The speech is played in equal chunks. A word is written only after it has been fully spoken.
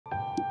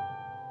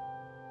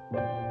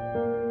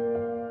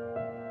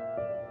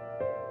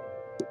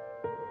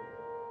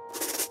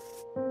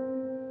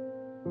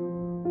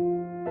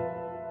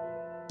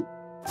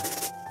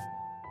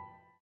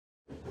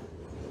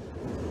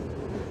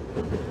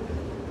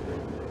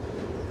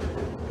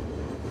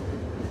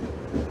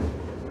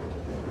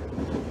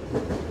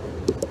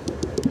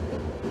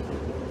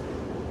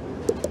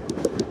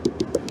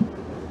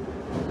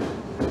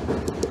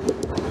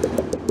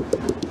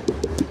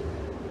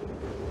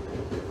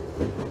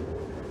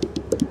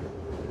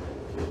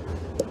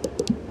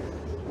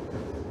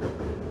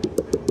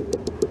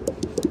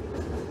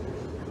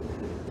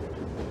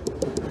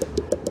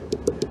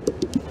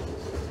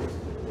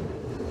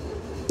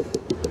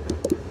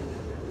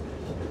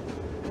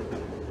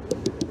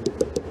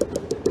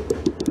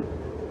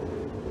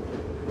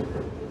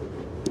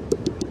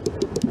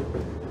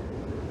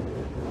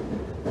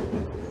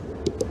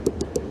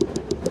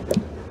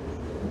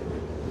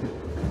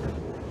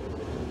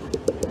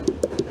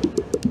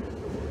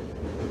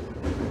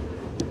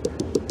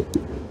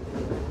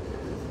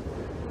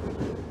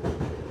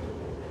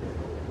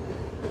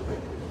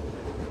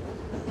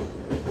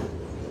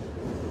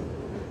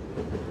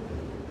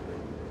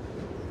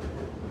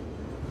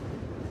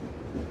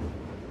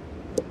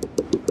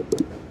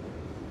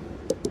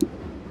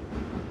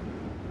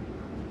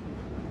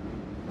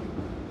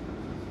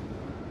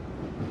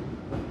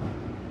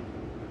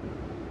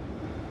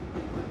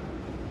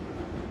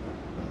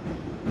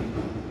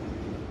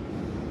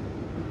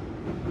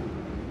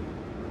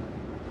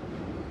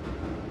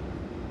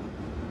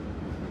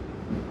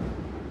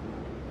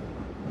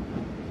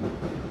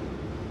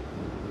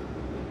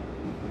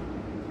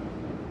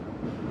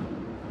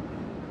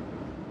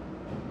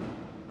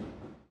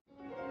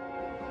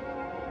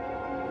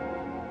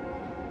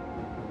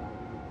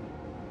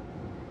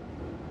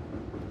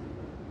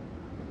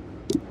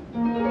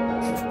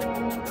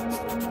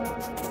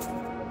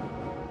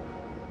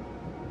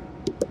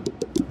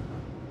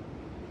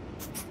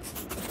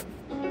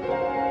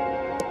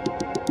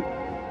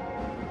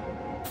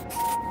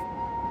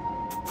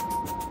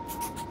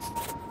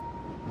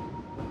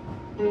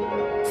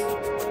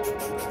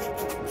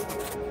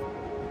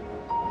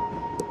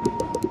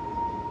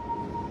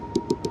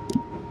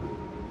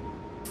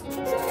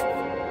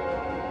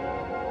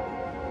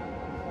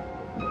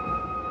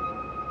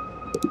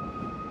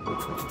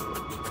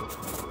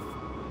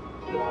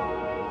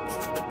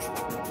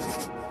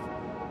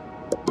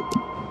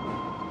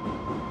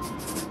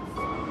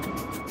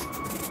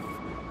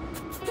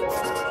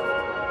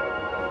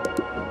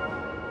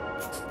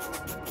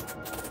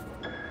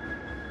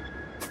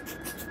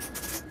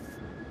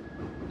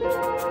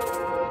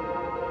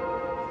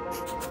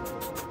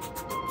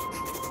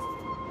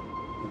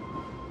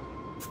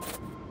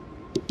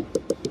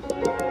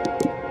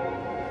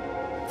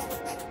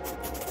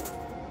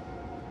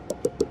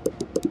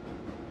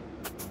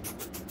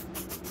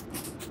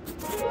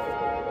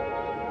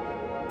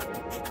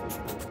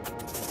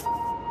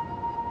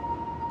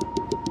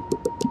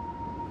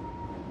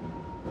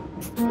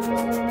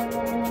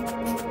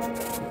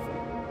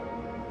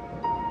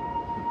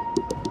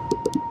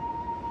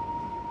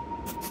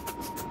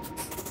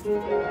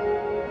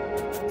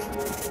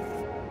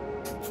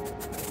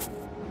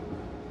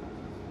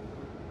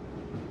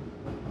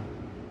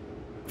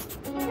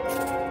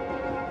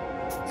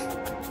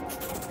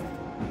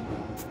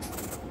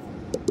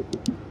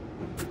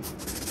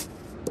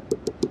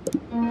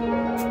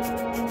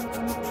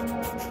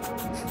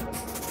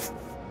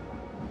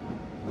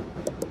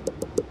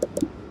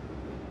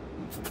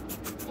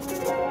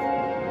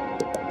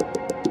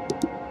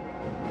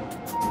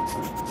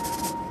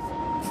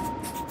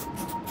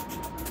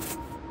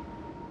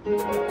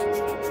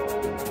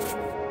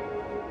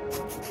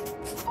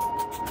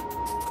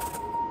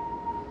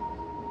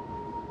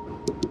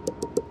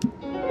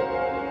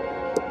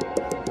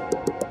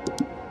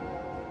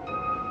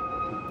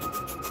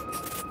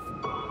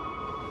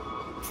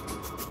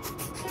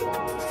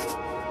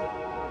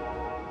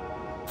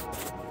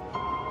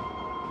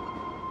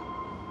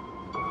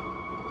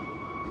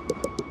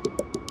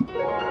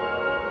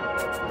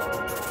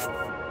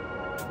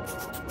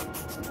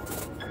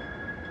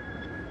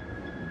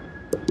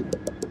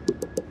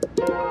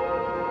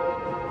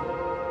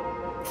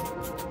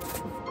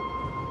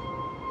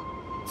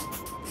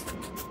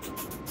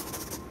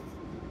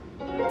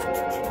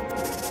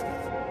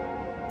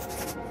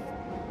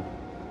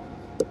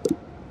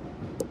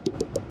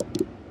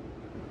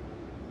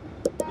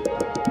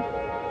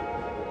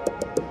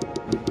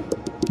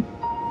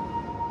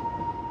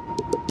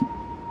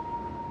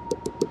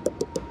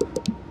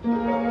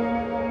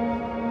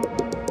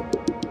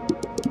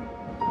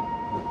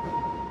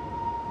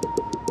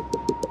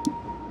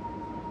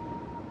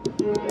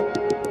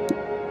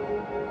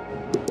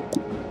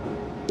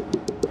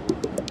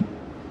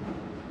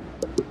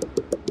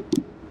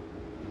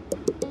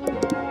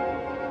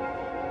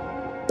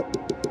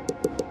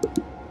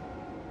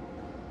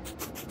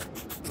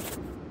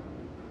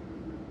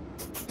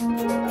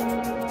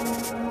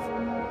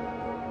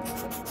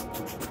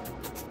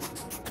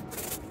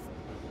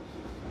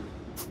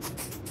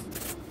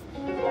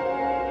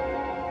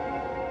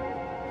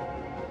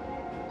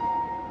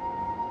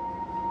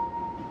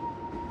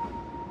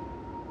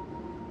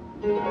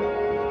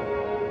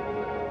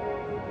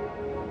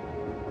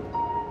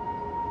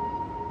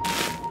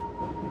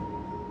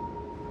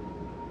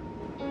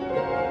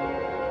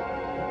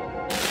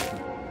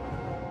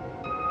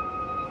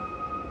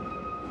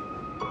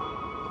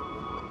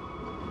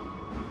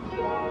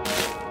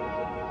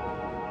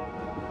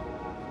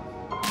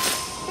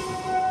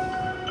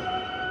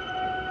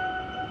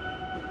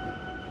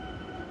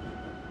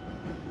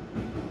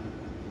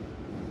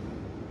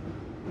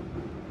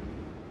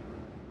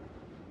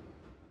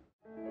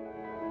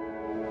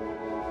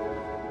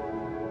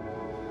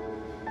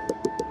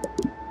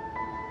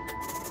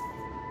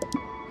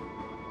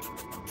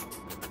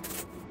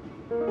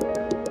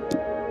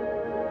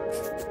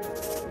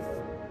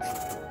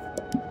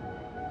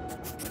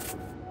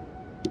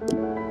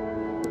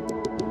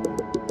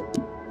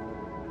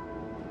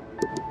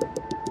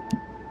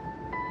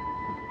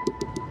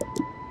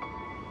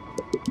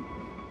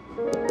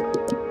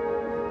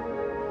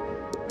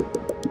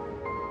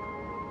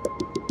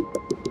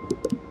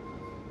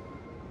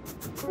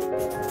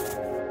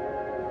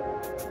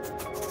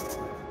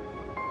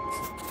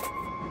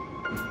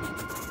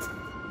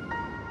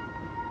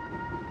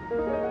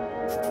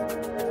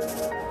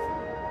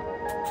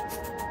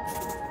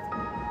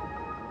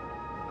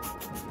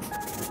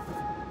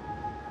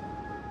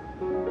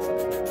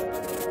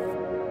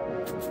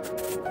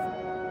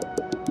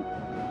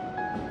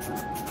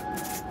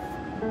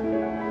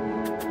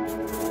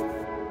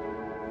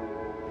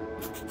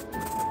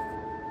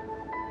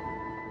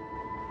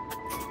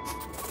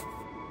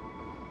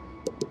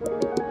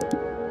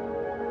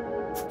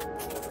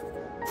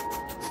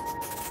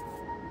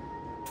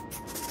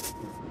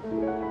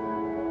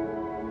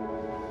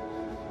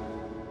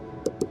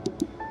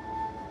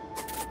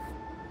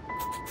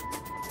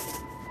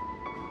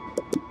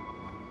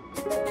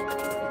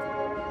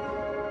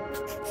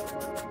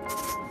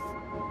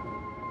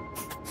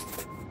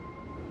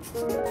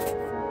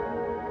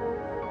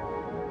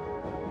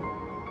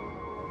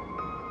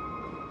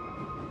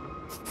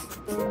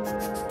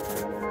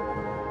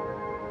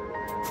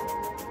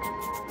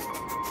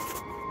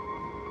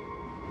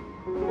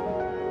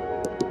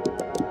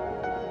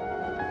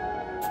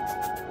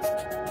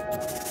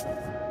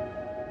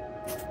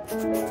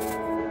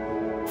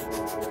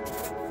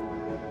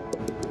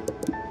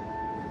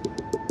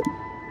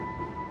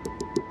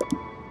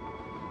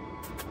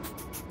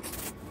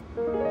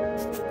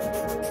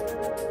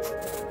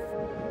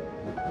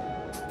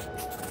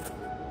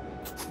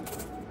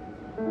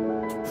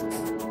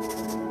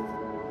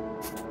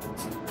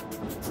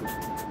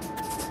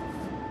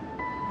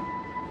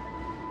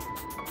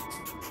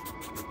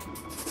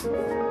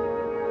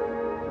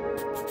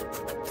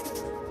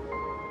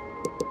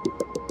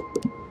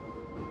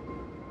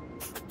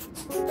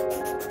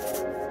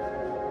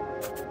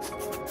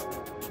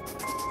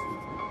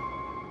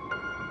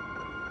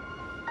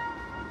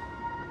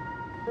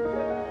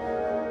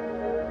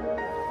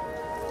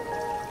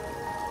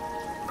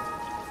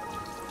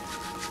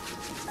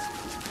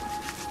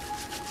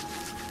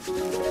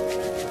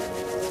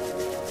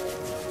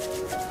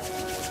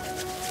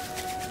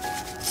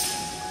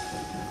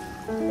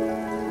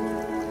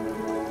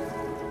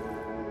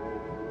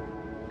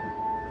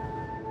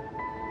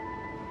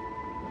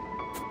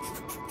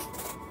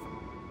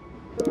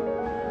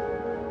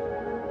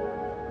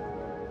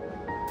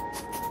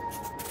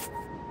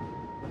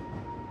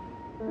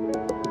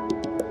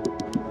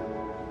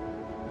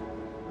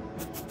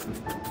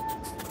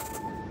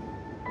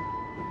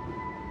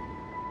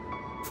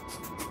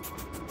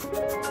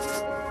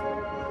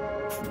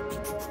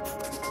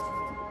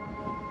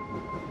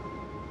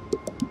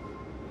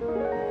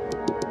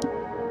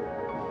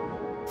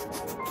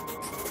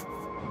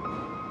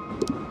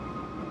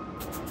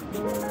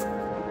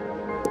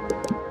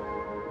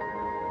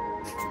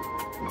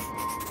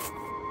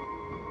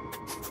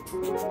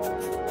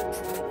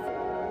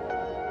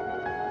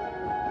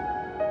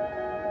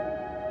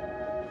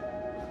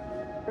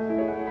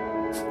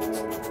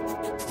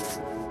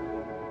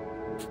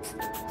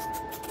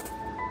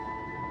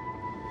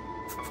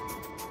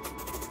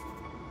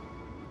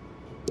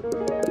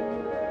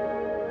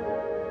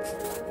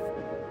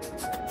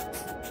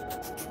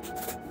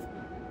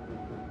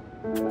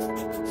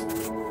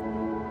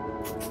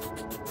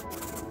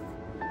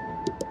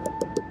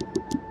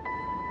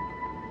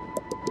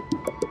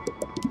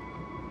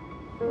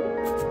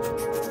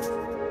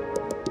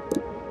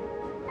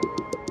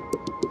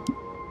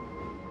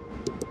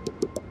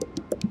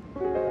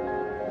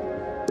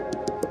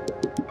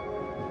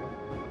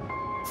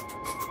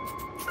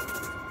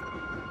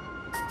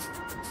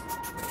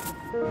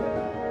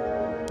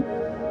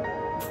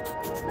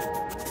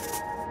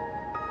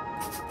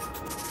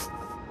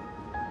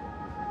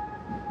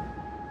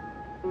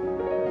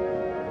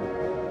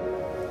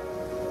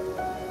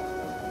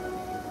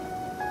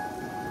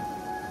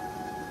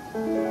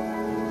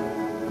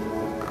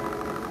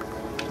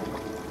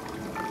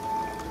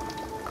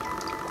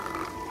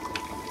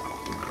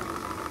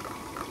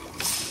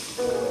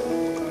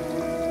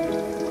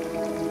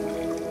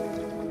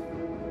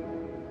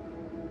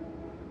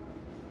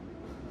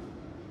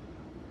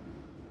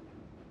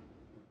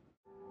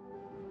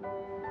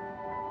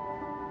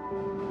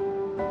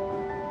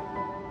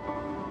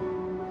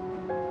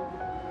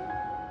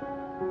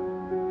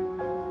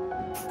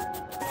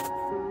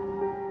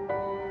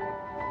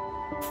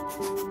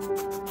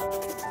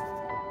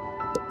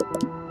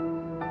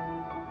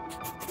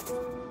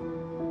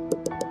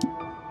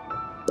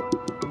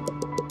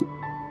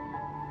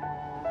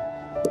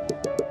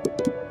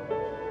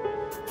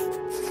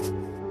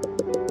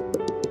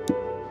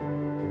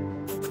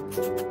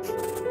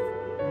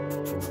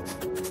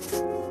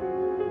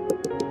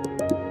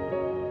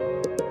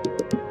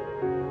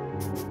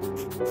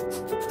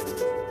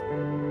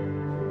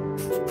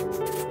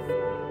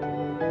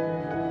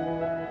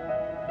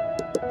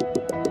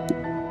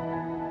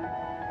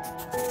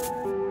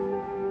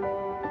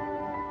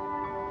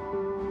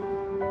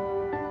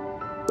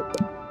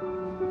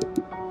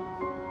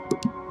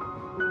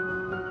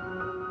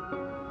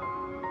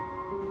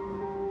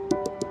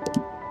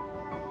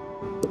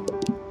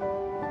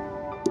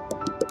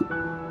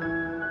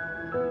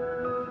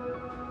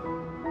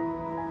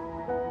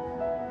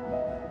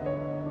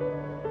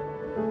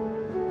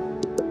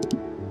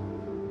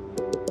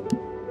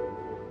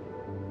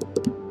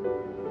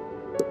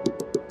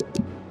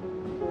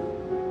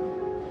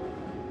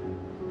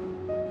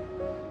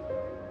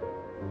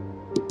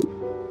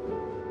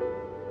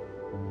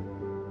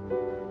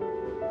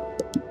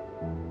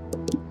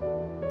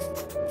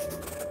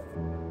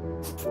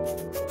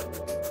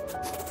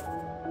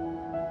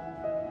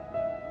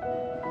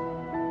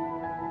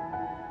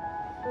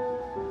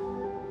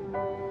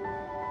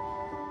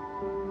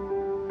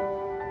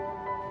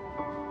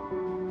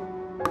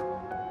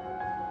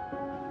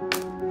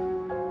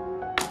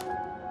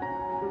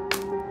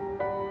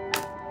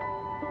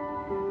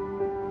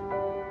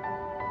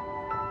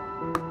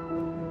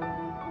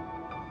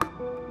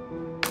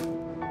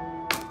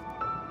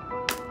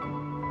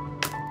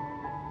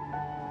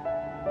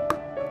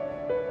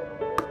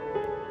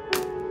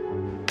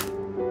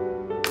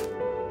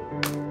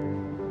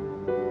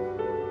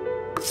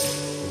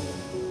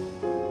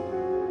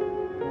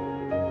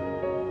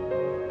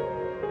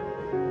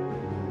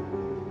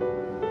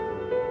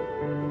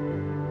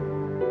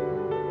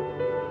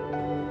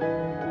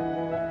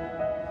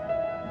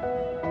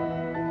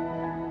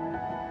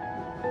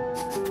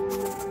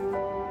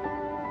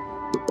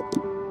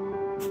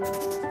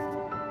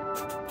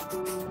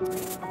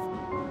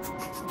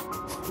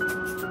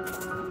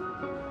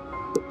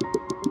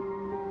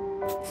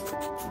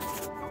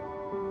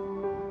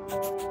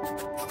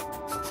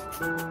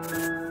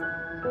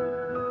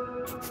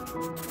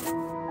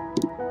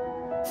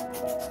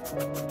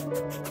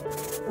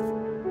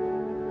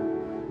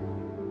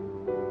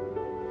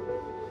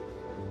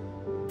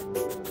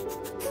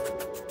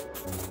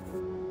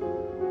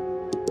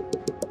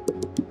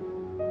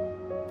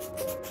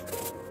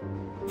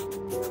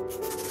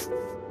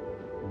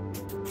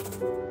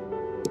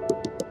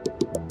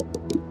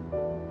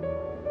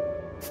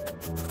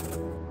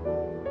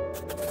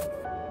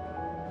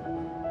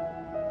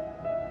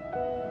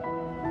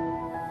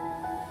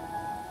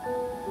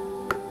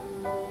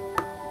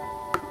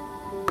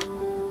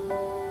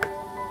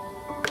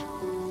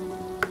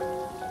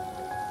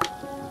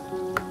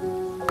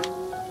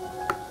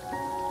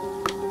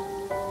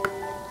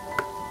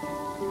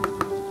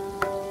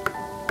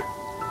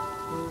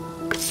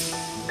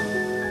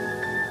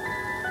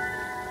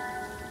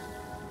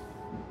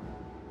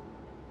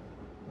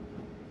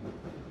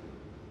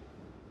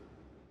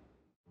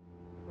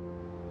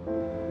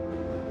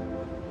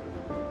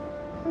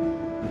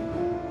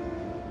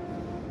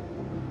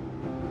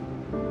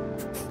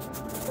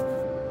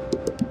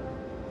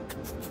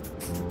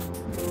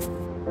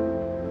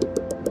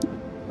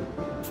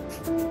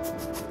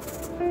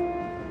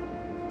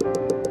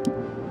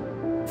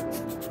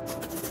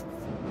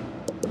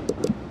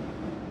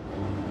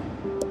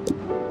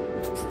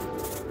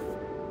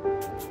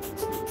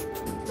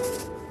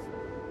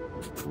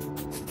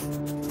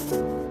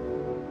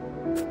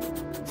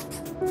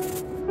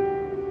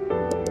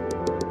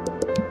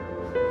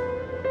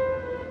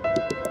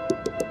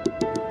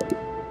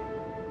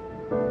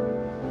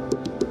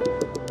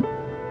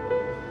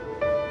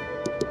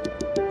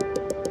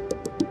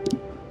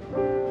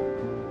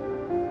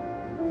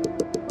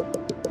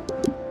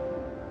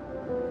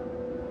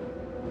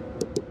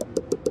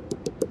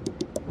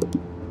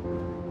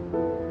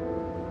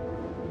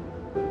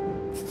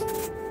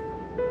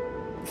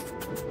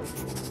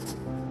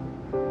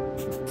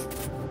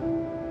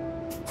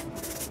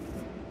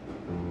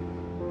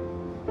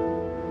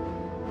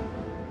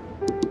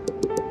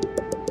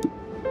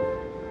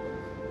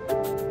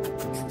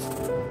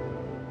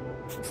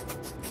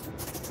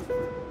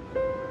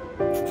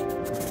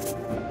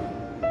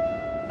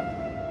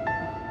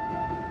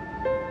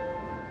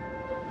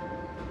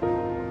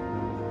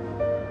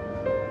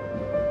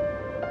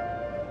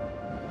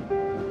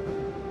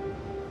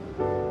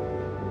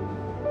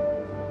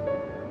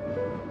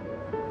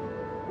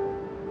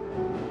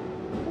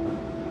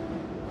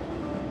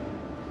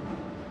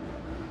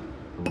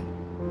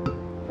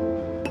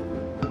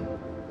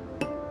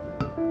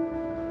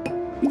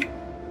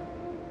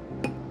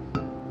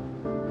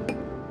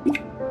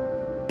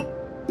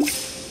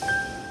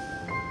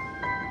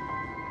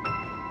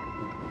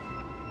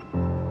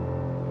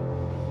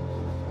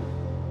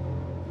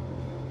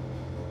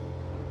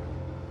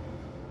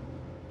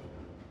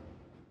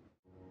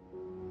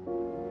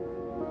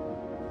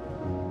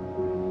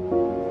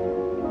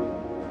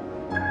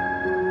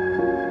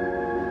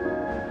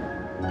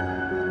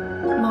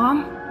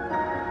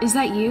Is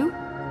that you?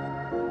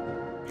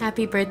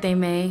 Happy birthday,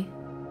 May.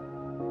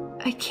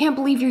 I can't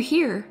believe you're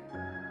here.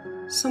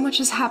 So much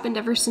has happened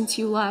ever since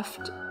you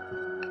left.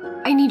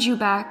 I need you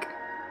back.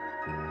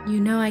 You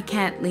know I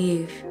can't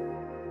leave.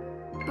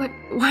 But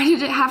why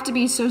did it have to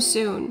be so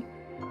soon?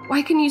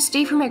 Why couldn't you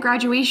stay for my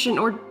graduation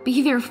or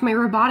be there for my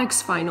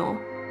robotics final?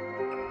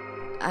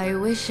 I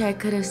wish I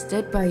could have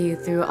stood by you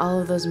through all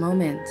of those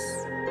moments.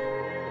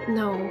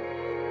 No.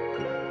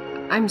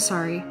 I'm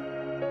sorry.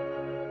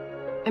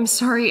 I'm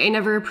sorry I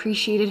never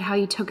appreciated how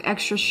you took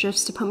extra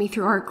shifts to put me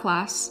through art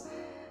class.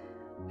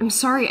 I'm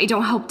sorry I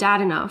don't help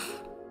Dad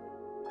enough.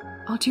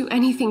 I'll do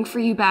anything for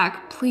you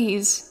back,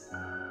 please.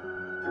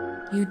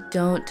 You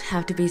don't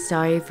have to be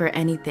sorry for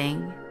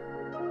anything.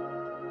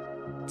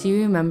 Do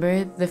you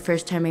remember the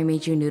first time I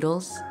made you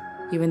noodles?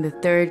 You were in the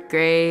 3rd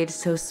grade,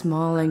 so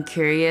small and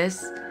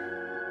curious.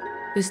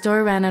 The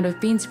store ran out of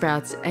bean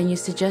sprouts and you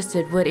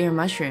suggested wood ear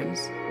mushrooms.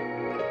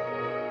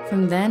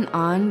 From then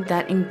on,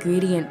 that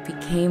ingredient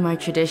became our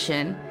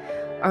tradition.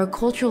 Our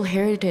cultural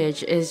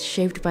heritage is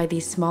shaped by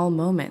these small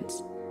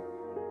moments.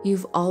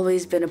 You've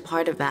always been a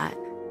part of that.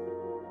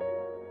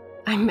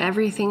 I'm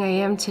everything I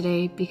am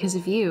today because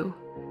of you.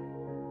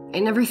 I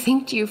never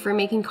thanked you for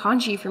making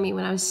kanji for me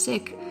when I was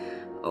sick,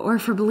 or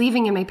for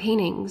believing in my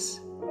paintings.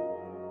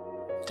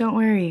 Don't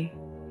worry.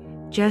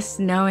 Just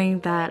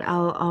knowing that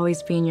I'll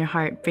always be in your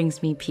heart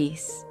brings me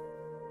peace.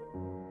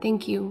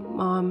 Thank you,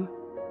 Mom,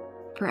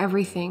 for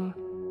everything.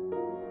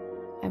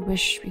 I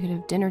wish we could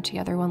have dinner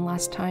together one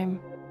last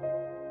time.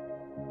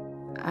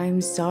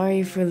 I'm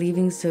sorry for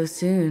leaving so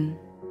soon.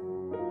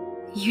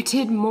 You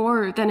did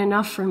more than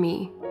enough for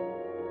me.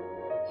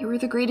 You were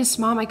the greatest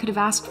mom I could have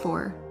asked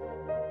for.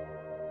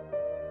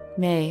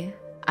 May,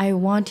 I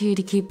want you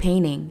to keep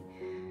painting.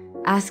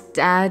 Ask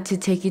Dad to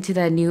take you to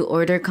that New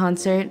Order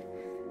concert.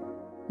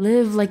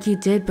 Live like you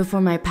did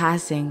before my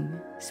passing,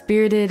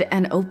 spirited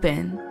and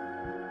open.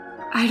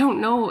 I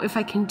don't know if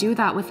I can do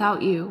that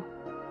without you.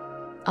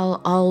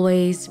 I'll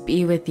always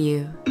be with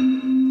you.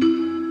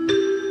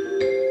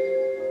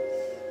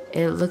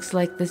 It looks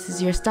like this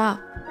is your stop.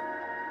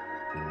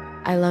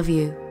 I love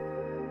you.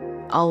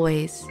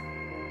 Always.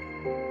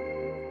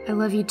 I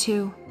love you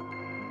too.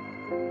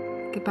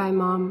 Goodbye,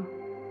 Mom.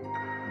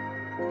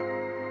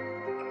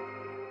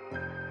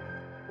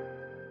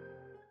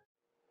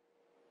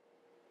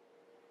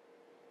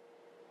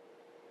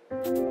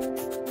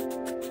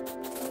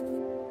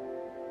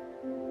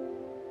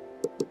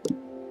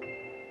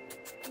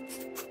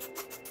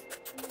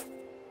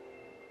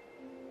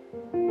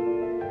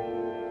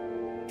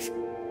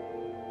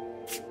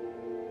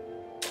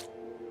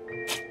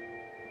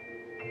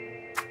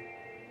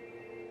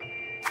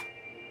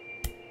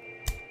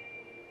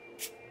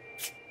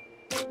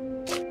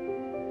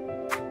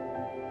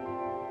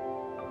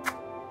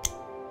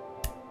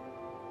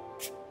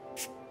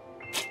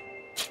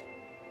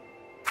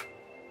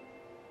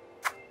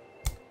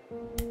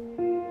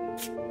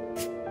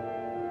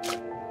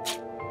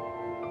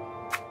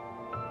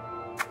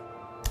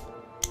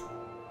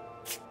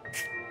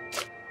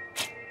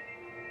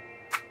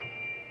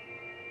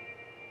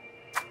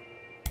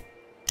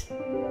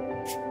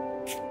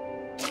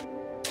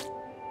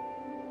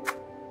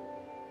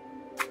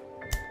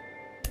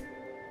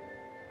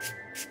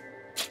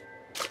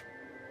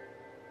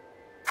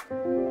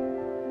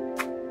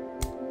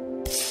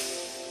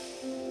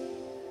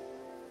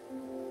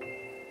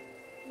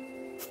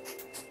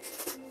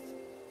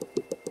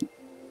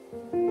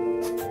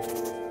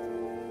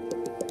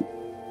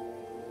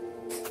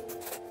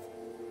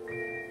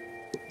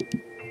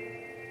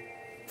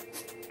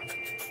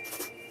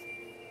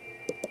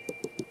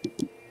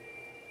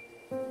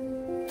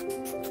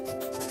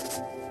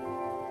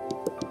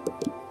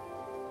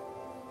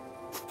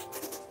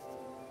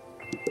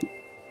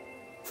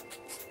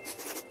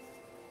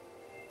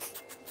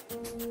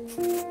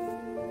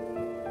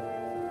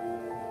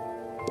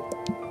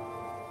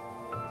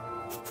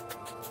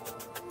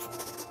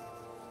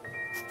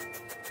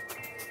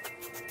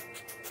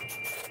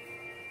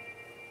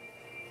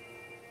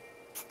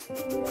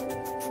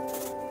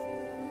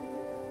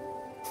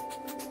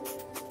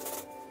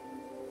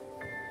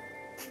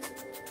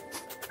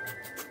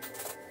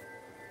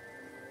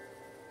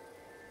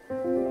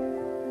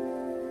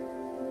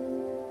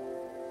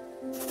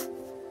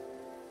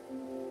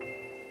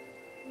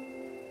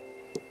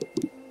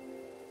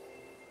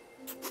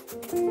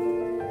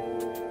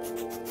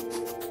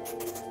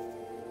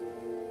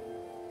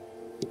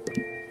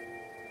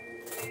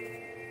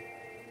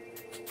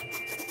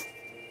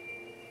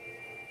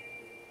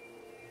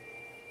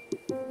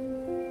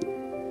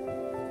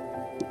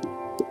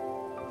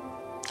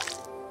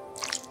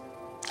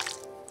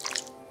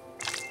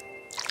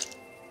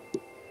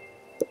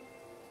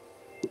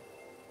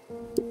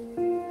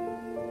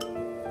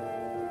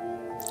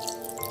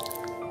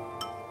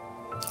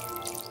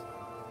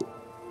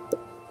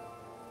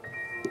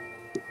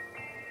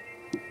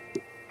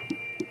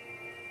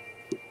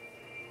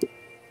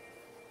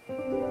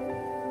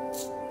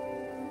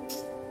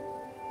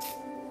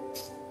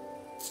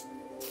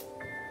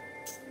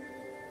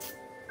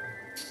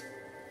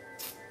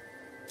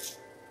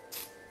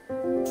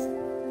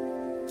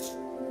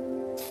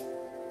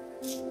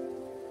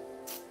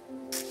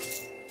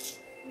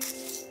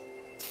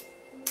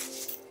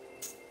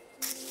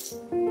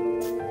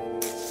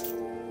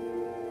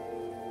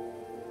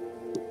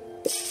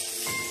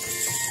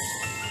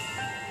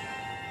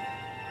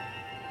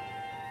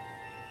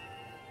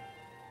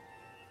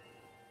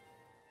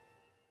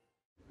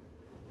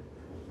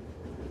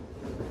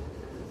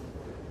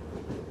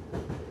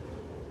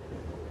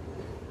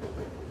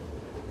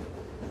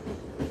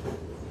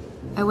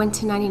 I went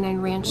to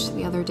 99 Ranch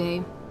the other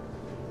day,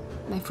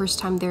 my first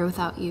time there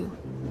without you.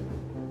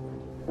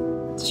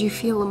 Did you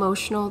feel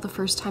emotional the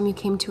first time you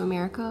came to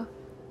America?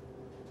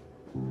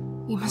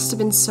 You must have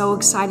been so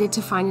excited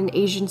to find an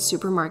Asian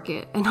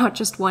supermarket and not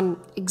just one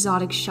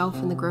exotic shelf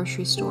in the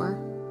grocery store.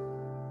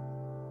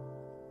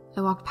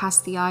 I walked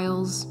past the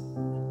aisles,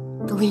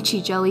 the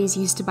lychee jellies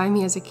you used to buy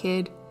me as a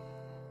kid,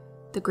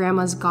 the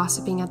grandmas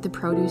gossiping at the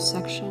produce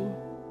section.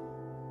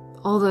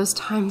 All those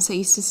times I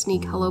used to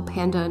sneak Hello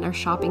Panda in our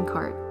shopping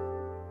cart.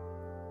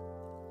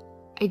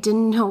 I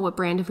didn't know what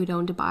brand of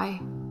udon to buy.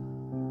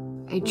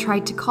 I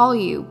tried to call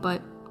you,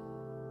 but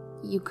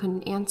you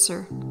couldn't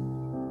answer.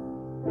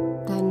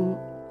 Then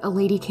a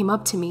lady came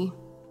up to me.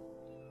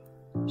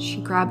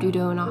 She grabbed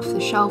udon off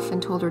the shelf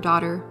and told her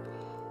daughter,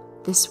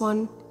 "This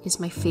one is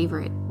my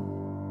favorite."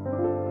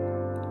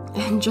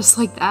 And just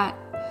like that,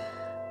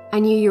 I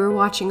knew you were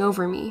watching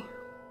over me.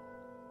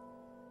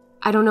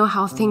 I don't know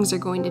how things are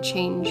going to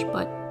change,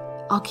 but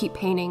I'll keep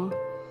painting.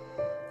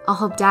 I'll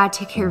help Dad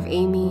take care of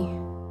Amy.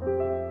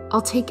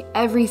 I'll take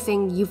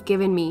everything you've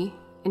given me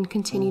and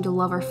continue to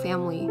love our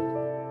family.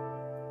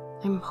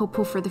 I'm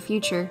hopeful for the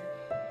future,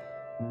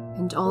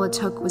 and all it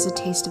took was a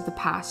taste of the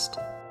past.